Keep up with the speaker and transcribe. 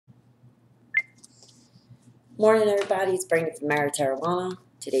Morning, everybody. It's Brandon from Maritarotjuana.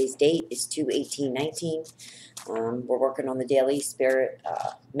 Today's date is 2/18/19. We're working on the daily spirit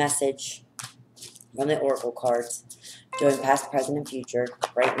message from the oracle cards, doing past, present, and future.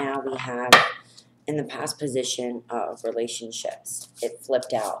 Right now, we have in the past position of relationships. It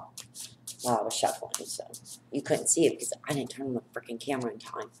flipped out while I was shuffling, so you couldn't see it because I didn't turn on the freaking camera in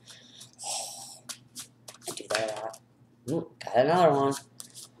time. I do that a lot. Got another one.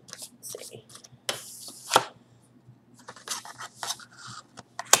 Let's see.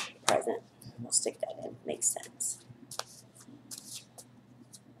 Present. We'll stick that in. Makes sense.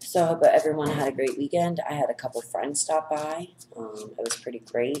 So I hope everyone had a great weekend. I had a couple friends stop by. It was pretty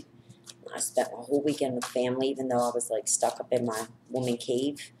great. I spent a whole weekend with family, even though I was like stuck up in my woman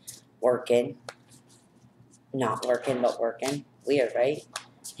cave, working. Not working, but working. Weird, right?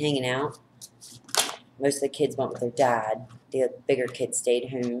 Hanging out. Most of the kids went with their dad. The bigger kids stayed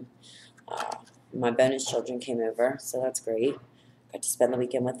home. My bonus children came over, so that's great. Got to spend the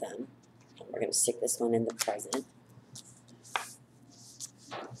weekend with them. We're going to stick this one in the present.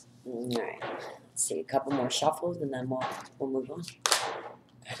 Alright, let's see, a couple more shuffles and then we'll move on.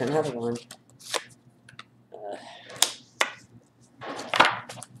 Got another one.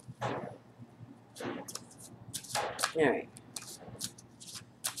 Alright.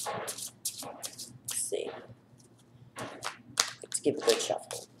 Let's see. Let's give a good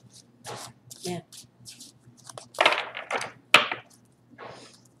shuffle. Yeah.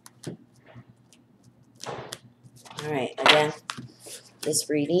 Alright, again, this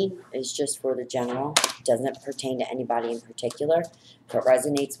reading is just for the general. It doesn't pertain to anybody in particular. If it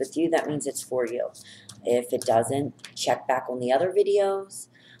resonates with you, that means it's for you. If it doesn't, check back on the other videos.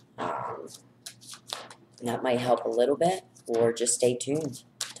 That might help a little bit, or just stay tuned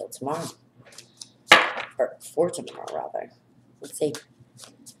till tomorrow. Or for tomorrow, rather. Let's see.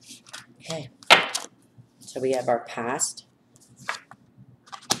 Okay. So we have our past.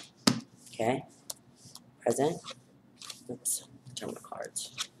 Okay. Present. Oops. Turn the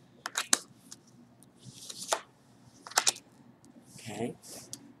cards. Okay.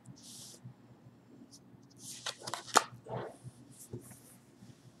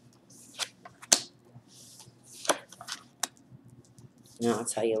 Now I'll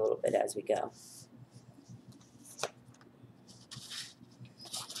tell you a little bit as we go.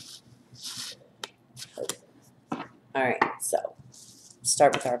 Alright, so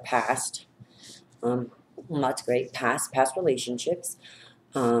start with our past. That's great. Past relationships.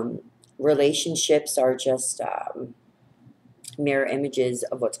 Relationships are just mirror images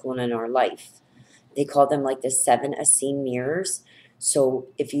of what's going on in our life. They call them like the 7 unseen mirrors. So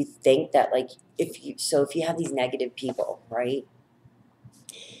if you think that if you have these negative people, right?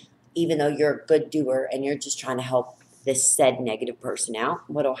 Even though you're a good doer and you're just trying to help this said negative person out,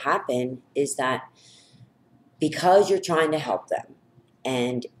 what'll happen is that because you're trying to help them,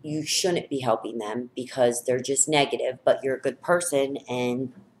 and you shouldn't be helping them because they're just negative, but you're a good person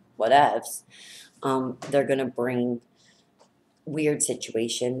and whatevs, they're going to bring weird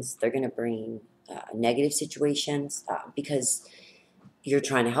situations. They're going to bring negative situations because you're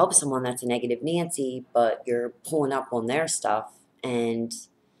trying to help someone that's a negative Nancy, but you're pulling up on their stuff and,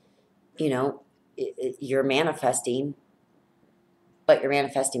 you know, you're manifesting, but you're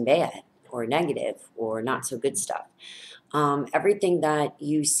manifesting bad or negative or not so good stuff. Everything that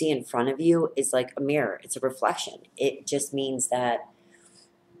you see in front of you is like a mirror. It's a reflection. It just means that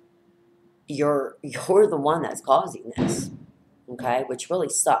you're the one that's causing this, okay, which really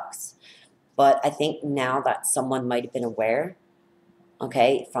sucks. But I think now that someone might have been aware,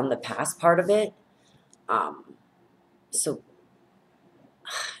 okay, from the past part of it, so it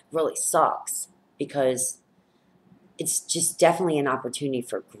really sucks because it's just definitely an opportunity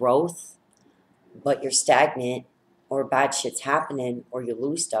for growth, but you're stagnant or bad shit's happening or you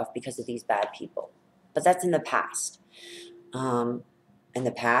lose stuff because of these bad people. But that's in the past. And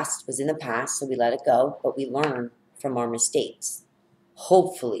the past was in the past, so we let it go, but we learn from our mistakes.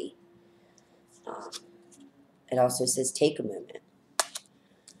 Hopefully. It also says take a moment.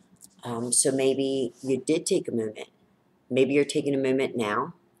 So maybe you did take a moment. Maybe you're taking a moment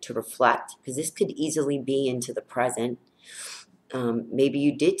now to reflect, because this could easily be into the present. Maybe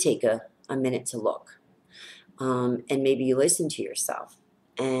you did take a minute to look. And maybe you listen to yourself.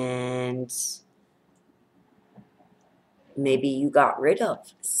 And maybe you got rid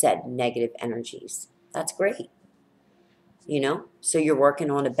of said negative energies. That's great. You know? So you're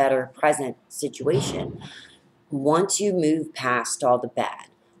working on a better present situation. Once you move past all the bad,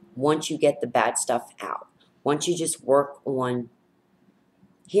 once you get the bad stuff out, once you just work on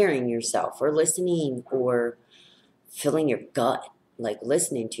hearing yourself or listening or filling your gut, like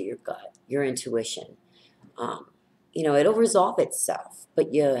listening to your gut, your intuition, You know, it'll resolve itself,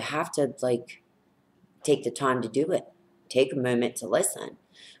 but you have to, like, take the time to do it. Take a moment to listen.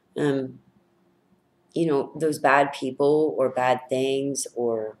 You know, those bad people or bad things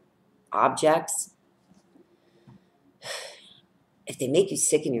or objects, if they make you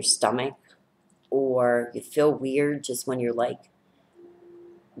sick in your stomach or you feel weird just when you're like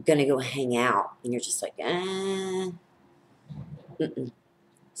gonna go hang out and you're just like,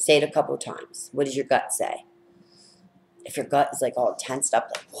 say it a couple of times. What does your gut say? If your gut is like all tensed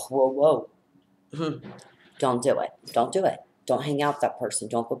up, like, whoa, don't do it. Don't do it. Don't hang out with that person.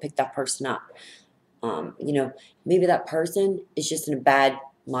 Don't go pick that person up. You know, maybe that person is just in a bad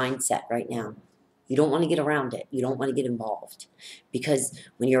mindset right now. You don't want to get around it. You don't want to get involved. Because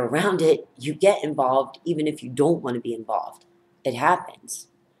when you're around it, you get involved even if you don't want to be involved. It happens.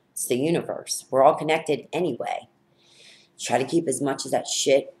 It's the universe. We're all connected anyway. Try to keep as much of that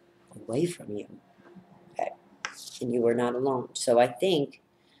shit away from you. Okay? And you are not alone. So I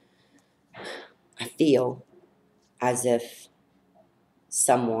feel as if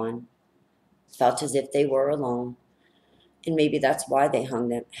someone felt as if they were alone. And maybe that's why they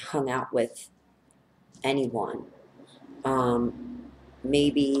hung out with anyone.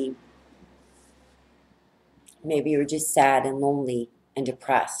 Maybe you were just sad and lonely and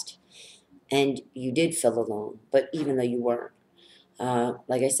depressed, and you did feel alone. But even though you weren't,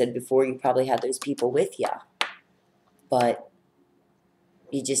 like I said before, you probably had those people with you, but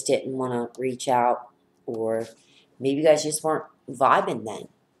you just didn't want to reach out, or maybe you guys just weren't vibing then.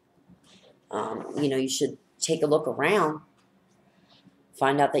 You know, you should take a look around.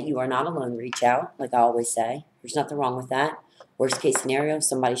 Find out that you are not alone. Reach out, like I always say. There's nothing wrong with that. Worst case scenario,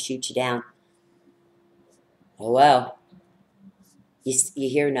 somebody shoots you down. Oh, well. You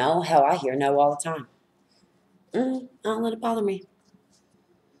hear no? Hell, I hear no all the time. I don't let it bother me.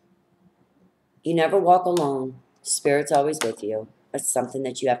 You never walk alone. Spirit's always with you. That's something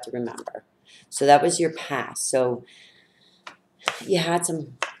that you have to remember. So that was your past. So you had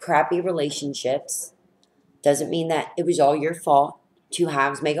some crappy relationships. Doesn't mean that it was all your fault. Two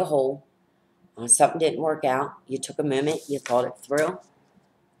halves make a whole. Something didn't work out. You took a moment. You thought it through.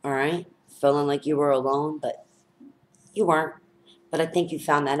 All right? Feeling like you were alone, but you weren't. But I think you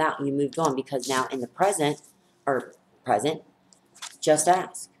found that out and you moved on, because now in the present, just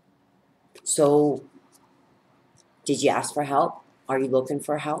ask. So, did you ask for help? Are you looking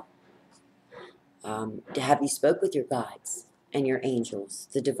for help? Have you spoke with your guides and your angels,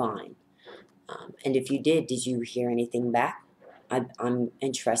 the divine? And if you did you hear anything back? I'm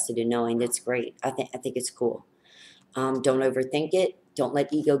interested in knowing. That's great. I think it's cool. Don't overthink it. Don't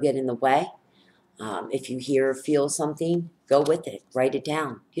let ego get in the way. If you hear or feel something, go with it. Write it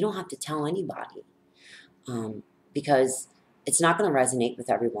down. You don't have to tell anybody, because it's not going to resonate with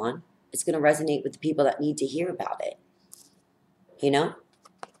everyone. It's going to resonate with the people that need to hear about it. You know?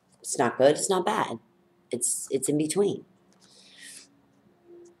 It's not good. It's not bad. It's in between.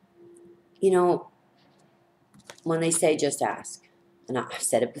 You know, when they say just ask, and I've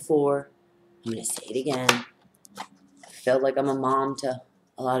said it before, I'm going to say it again. I feel like I'm a mom to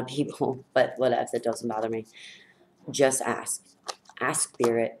a lot of people, but whatever, that doesn't bother me. Just ask. Ask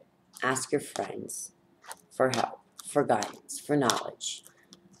spirit. Ask your friends for help, for guidance, for knowledge.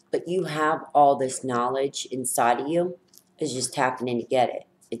 But you have all this knowledge inside of you. It's just tapping in to get it.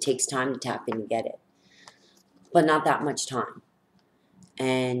 It takes time to tap in to get it. But not that much time.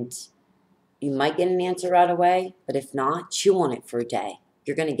 And you might get an answer right away, but if not, chew on it for a day.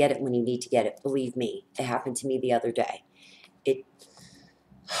 You're going to get it when you need to get it. Believe me. It happened to me the other day.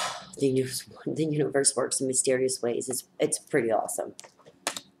 The universe works in mysterious ways. It's pretty awesome.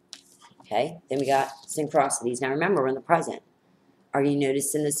 Okay? Then we got synchronicities. Now remember, we're in the present. Are you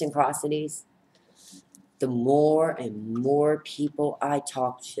noticing the synchronicities? The more and more people I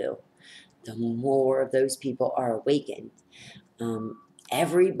talk to, the more of those people are awakened.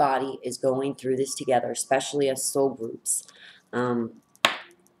 Everybody is going through this together, especially as soul groups.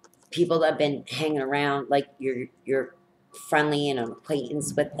 People that have been hanging around, like you're friendly and an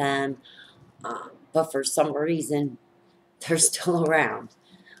acquaintance with them, but for some reason, they're still around.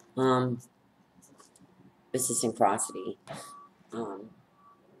 This is synchronicity.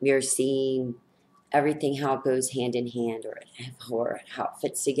 You're seeing everything, how it goes hand in hand, or how it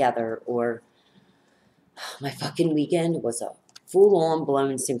fits together. Or my fucking weekend was a full-on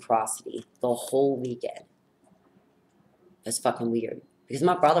blown synchronicity the whole weekend. That's fucking weird, because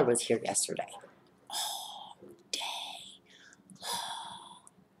my brother was here yesterday all day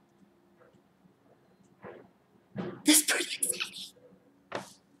long. That's pretty exciting.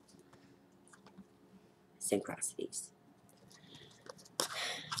 Synchronicities.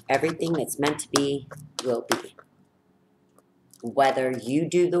 Everything that's meant to be will be. Whether you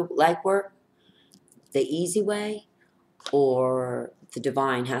do the legwork the easy way, or the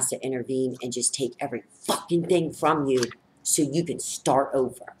divine has to intervene and just take every fucking thing from you so you can start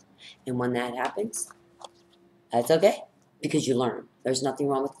over. And when that happens, that's okay, because you learn. There's nothing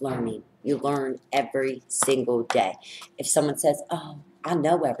wrong with learning. You learn every single day. If someone says, oh, I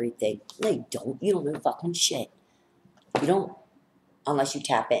know everything. No, you don't. You don't know fucking shit. You don't, unless you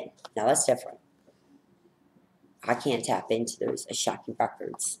tap in. Now, that's different. I can't tap into those Ashaki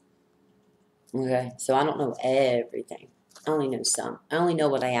records. Okay? So I don't know everything. I only know some. I only know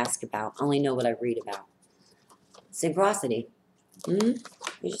what I ask about. I only know what I read about. Synchronicity. You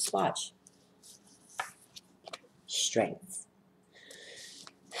just watch. Strength.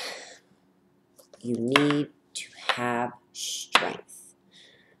 You need to have strength.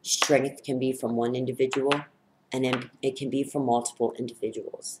 Strength can be from one individual, and then it can be from multiple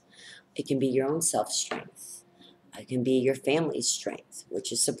individuals. It can be your own self-strength. It can be your family's strength,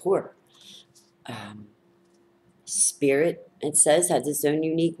 which is support. Spirit, it says, has its own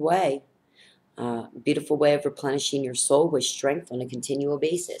unique way. Beautiful way of replenishing your soul with strength on a continual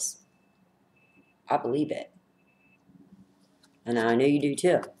basis. I believe it. And I know you do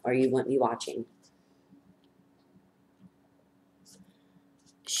too, or you wouldn't be watching.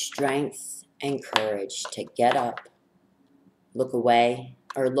 Strength and courage to get up, look away,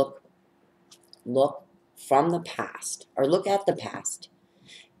 or look from the past, or look at the past.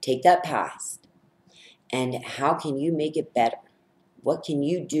 Take that past, and how can you make it better? What can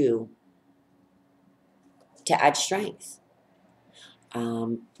you do to add strength?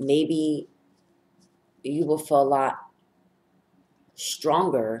 Maybe you will feel a lot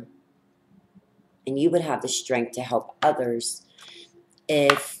stronger, and you would have the strength to help others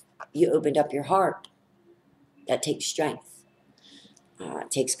if you opened up your heart. That takes strength.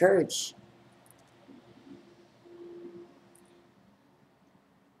 It takes courage.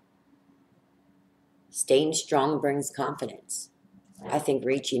 Staying strong brings confidence. I think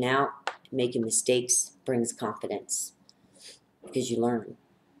reaching out, making mistakes brings confidence because you learn.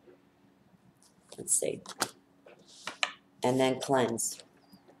 Let's see. And then cleanse.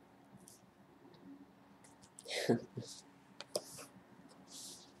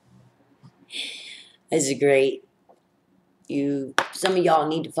 This is great. Some of y'all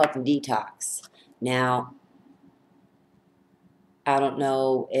need to fucking detox. Now, I don't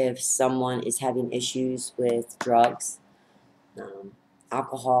know if someone is having issues with drugs,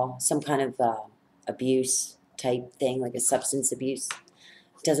 alcohol, some kind of abuse type thing, like a substance abuse.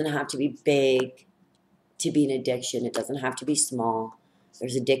 It doesn't have to be big to be an addiction. It doesn't have to be small.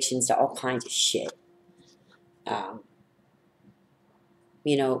 There's addictions to all kinds of shit.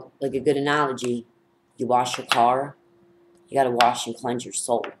 Like a good analogy, you wash your car, you got to wash and cleanse your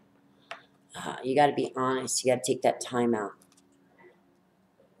soul. You got to be honest. You got to take that time out.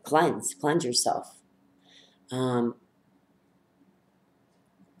 Cleanse yourself. Cleanse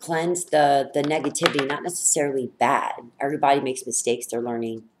the negativity, not necessarily bad. Everybody makes mistakes. They're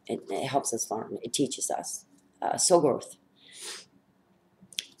learning. It helps us learn. It teaches us soul growth.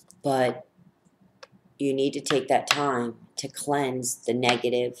 But you need to take that time to cleanse the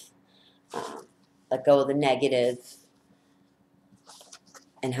negative, let go of the negative,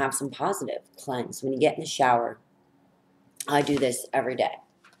 and have some positive cleanse. When you get in the shower, I do this every day.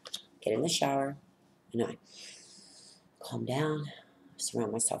 Get in the shower, and I calm down,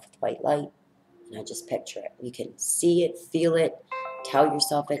 surround myself with white light, and I just picture it. You can see it, feel it, tell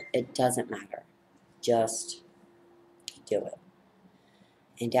yourself it. It doesn't matter. Just do it.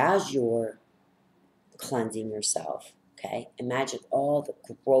 And as you're cleansing yourself, okay, imagine all the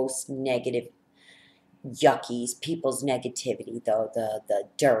gross, negative, yuckies, people's negativity, the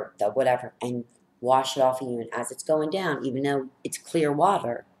dirt, the whatever, and wash it off of you. And as it's going down, even though it's clear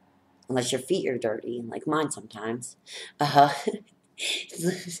water, unless your feet are dirty, like mine sometimes,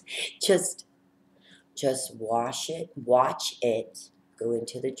 just wash it, watch it go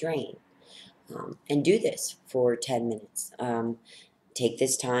into the drain, and do this for 10 minutes. Take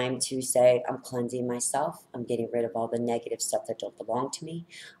this time to say, I'm cleansing myself. I'm getting rid of all the negative stuff that don't belong to me.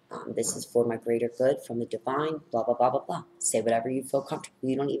 This is for my greater good from the divine, blah, blah, blah, blah, blah. Say whatever you feel comfortable.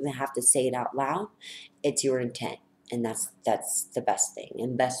 You don't even have to say it out loud. It's your intent. And that's the best thing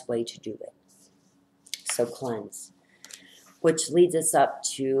and best way to do it. So cleanse. Which leads us up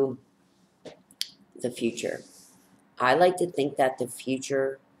to the future. I like to think that the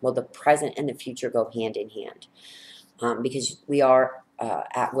present and the future go hand in hand. Because we are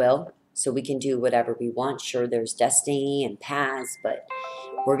at will, so we can do whatever we want. Sure, there's destiny and paths, but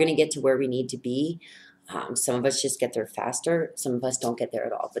we're going to get to where we need to be. Some of us just get there faster. Some of us don't get there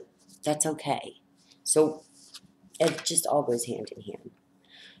at all, but that's okay. So it just all goes hand in hand.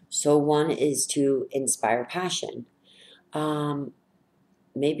 So one is to inspire passion. Um,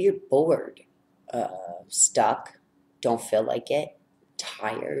 Maybe you're bored, stuck, don't feel like it,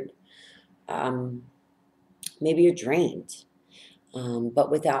 tired. Um, Maybe you're drained.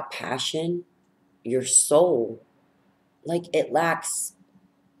 But without passion, your soul, like it lacks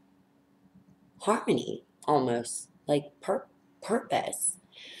harmony almost, like purpose.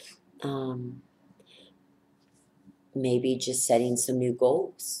 Um, Maybe just setting some new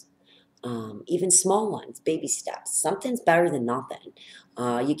goals, even small ones, baby steps. Something's better than nothing.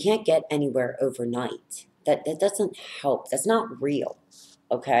 You can't get anywhere overnight. That doesn't help. That's not real.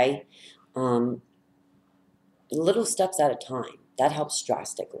 Okay, um, little steps at a time. That helps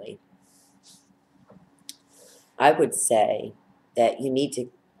drastically. I would say that you need to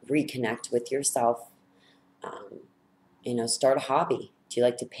reconnect with yourself. Um, start a hobby. Do you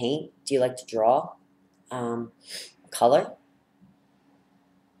like to paint? Do you like to draw? Um, Color?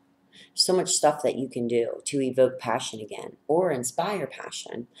 So much stuff that you can do to evoke passion again or inspire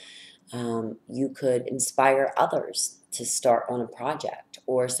passion. You could inspire others to start on a project,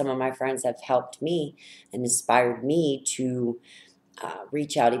 or some of my friends have helped me and inspired me to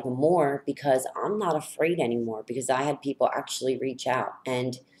reach out even more because I'm not afraid anymore because I had people actually reach out,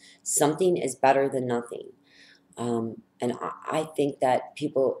 and something is better than nothing. And I think that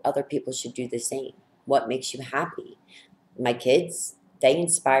other people should do the same. What makes you happy? My kids, they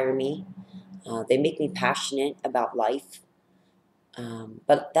inspire me. They make me passionate about life.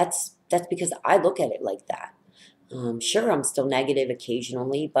 But that's because I look at it like that. Sure, I'm still negative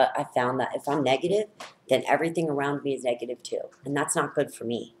occasionally, but I found that if I'm negative, then everything around me is negative too. And that's not good for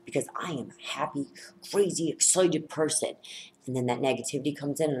me because I am a happy, crazy, excited person. And then that negativity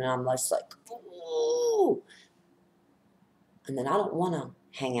comes in and I'm just like, ooh. And then I don't want to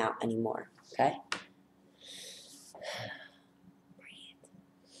hang out anymore. Okay?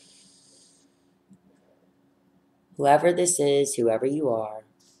 Whoever this is, whoever you are,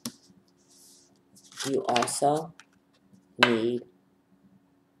 you also need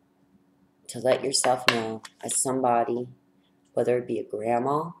to let yourself know as somebody, whether it be a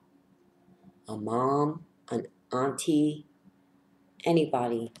grandma, a mom, an auntie,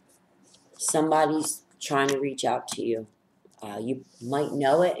 anybody, somebody's trying to reach out to you. You might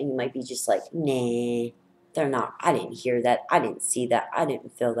know it and you might be just like, nah, they're not. I didn't hear that. I didn't see that. I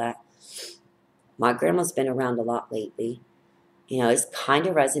didn't feel that. My grandma's been around a lot lately. It kind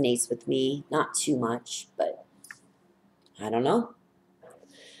of resonates with me. Not too much, but I don't know.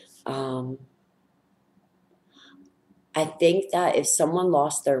 Um, I think that if someone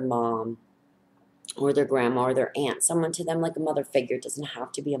lost their mom or their grandma or their aunt, someone to them like a mother figure, it doesn't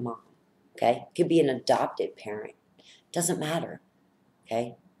have to be a mom. Okay? It could be an adopted parent. Doesn't matter.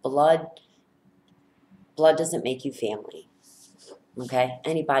 Okay? Blood doesn't make you family. Okay?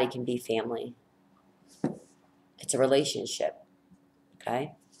 Anybody can be family. It's a relationship.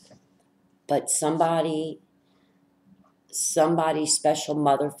 Okay? But somebody's special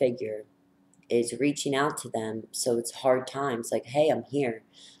mother figure is reaching out to them, so it's hard times. Like, hey, I'm here.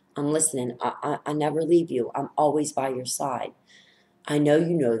 I'm listening. I never leave you. I'm always by your side. I know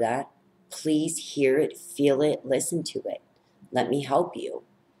you know that. Please hear it, feel it, listen to it. Let me help you.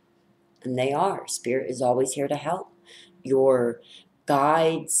 And they are. Spirit is always here to help. Your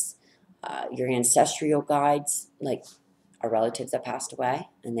guides, your ancestral guides, like our relatives that passed away,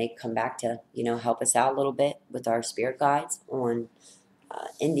 and they come back to, help us out a little bit with our spirit guides on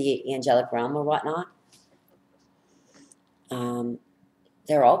in the angelic realm or whatnot.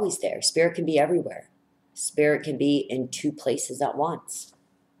 They're always there. Spirit can be everywhere. Spirit can be in two places at once.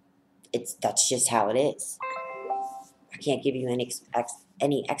 That's just how it is. I can't give you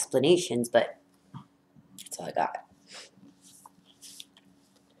any explanations, but that's all I got.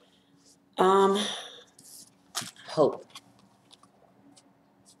 Hope.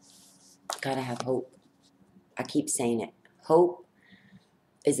 Gotta have hope. I keep saying it. Hope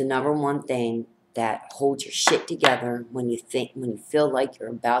is the number one thing that holds your shit together when you feel like you're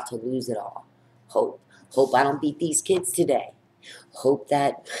about to lose it all. Hope. Hope I don't beat these kids today. Hope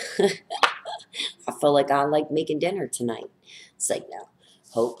that I feel like I like making dinner tonight. It's like, no.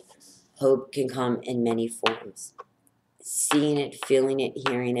 Hope can come in many forms. Seeing it, feeling it,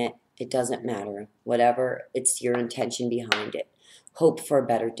 hearing it, it doesn't matter. Whatever, it's your intention behind it. Hope for a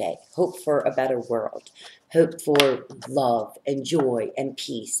better day. Hope for a better world. Hope for love and joy and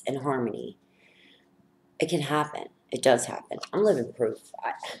peace and harmony. It can happen. It does happen. I'm living proof.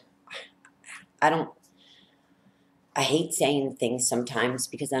 I hate saying things sometimes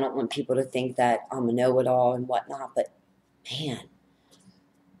because I don't want people to think that I'm a know-it-all and whatnot, but man,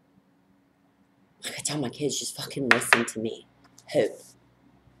 Like I tell my kids, just fucking listen to me. Hope.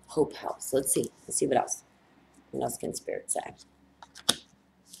 Hope helps. Let's see. Let's see what else. What else can Spirit say?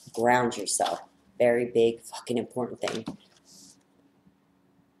 Ground yourself. Very big, fucking important thing.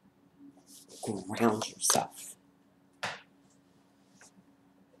 Ground yourself.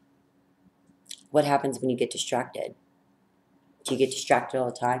 What happens when you get distracted? Do you get distracted all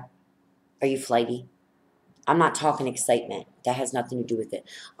the time? Are you flighty? I'm not talking excitement. That has nothing to do with it.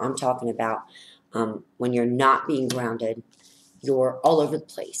 I'm talking about when you're not being grounded, you're all over the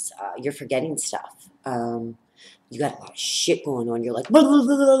place. You're forgetting stuff. You got a lot of shit going on. You're like, blah, blah,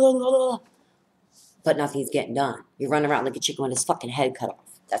 blah, blah, blah, but nothing's getting done. You run around like a chicken with his fucking head cut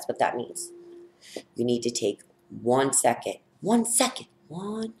off. That's what that means. You need to take 1 second. 1 second.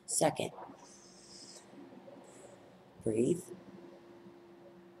 1 second. Breathe.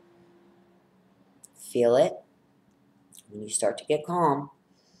 Feel it. When you start to get calm,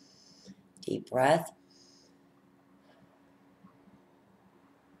 deep breath.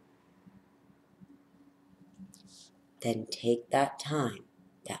 Then take that time,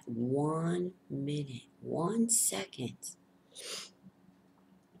 that 1 minute, 1 second,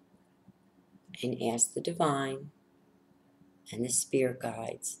 and ask the divine and the spirit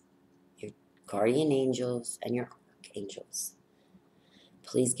guides, your guardian angels and your archangels,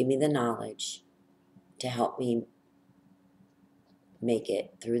 please give me the knowledge to help me make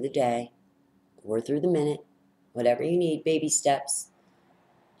it through the day or through the minute, whatever you need, baby steps.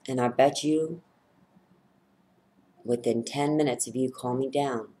 And I bet you within 10 minutes of you calming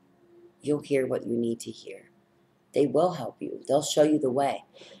down, you'll hear what you need to hear. They will help you. They'll show you the way.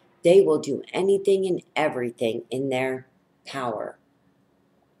 They will do anything and everything in their power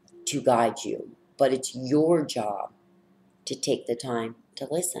to guide you. But it's your job to take the time to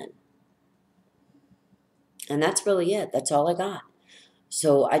listen. And that's really it. That's all I got.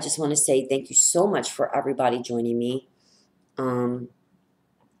 So I just want to say thank you so much for everybody joining me. I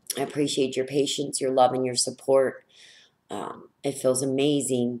appreciate your patience, your love, and your support. It feels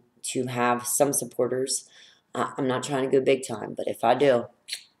amazing to have some supporters. I'm not trying to go big time, but if I do,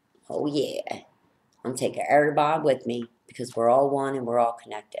 oh yeah, I'm taking everybody with me because we're all one and we're all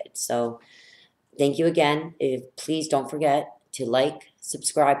connected. So thank you again. Please don't forget to like,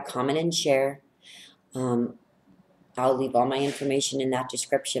 subscribe, comment, and share. I'll leave all my information in that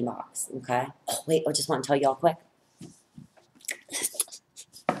description box, okay? Oh, wait, I just want to tell y'all quick.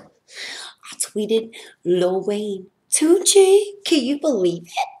 I tweeted Lil Wayne 2G. Can you believe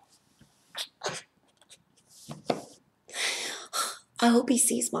it? I hope he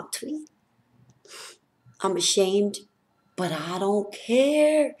sees my tweet. I'm ashamed, but I don't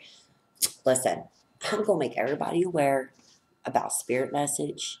care. Listen, I'm going to make everybody aware about spirit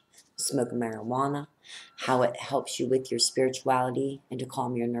message, smoking marijuana, how it helps you with your spirituality and to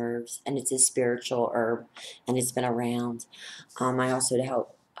calm your nerves. And it's a spiritual herb, and it's been around. I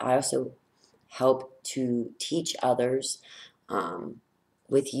also help to teach others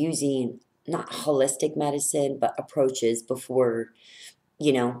with using not holistic medicine, but approaches before,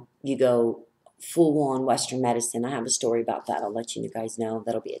 you go full-on Western medicine. I have a story about that. I'll let you guys know.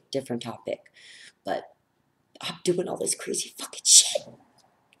 That'll be a different topic. But I'm doing all this crazy fucking shit.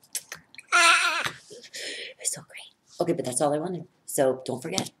 It's so great. Okay, but that's all I wanted. So don't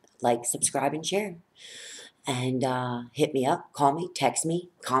forget, like, subscribe, and share. And hit me up, call me, text me,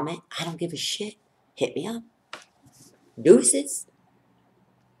 comment. I don't give a shit. Hit me up. Deuces.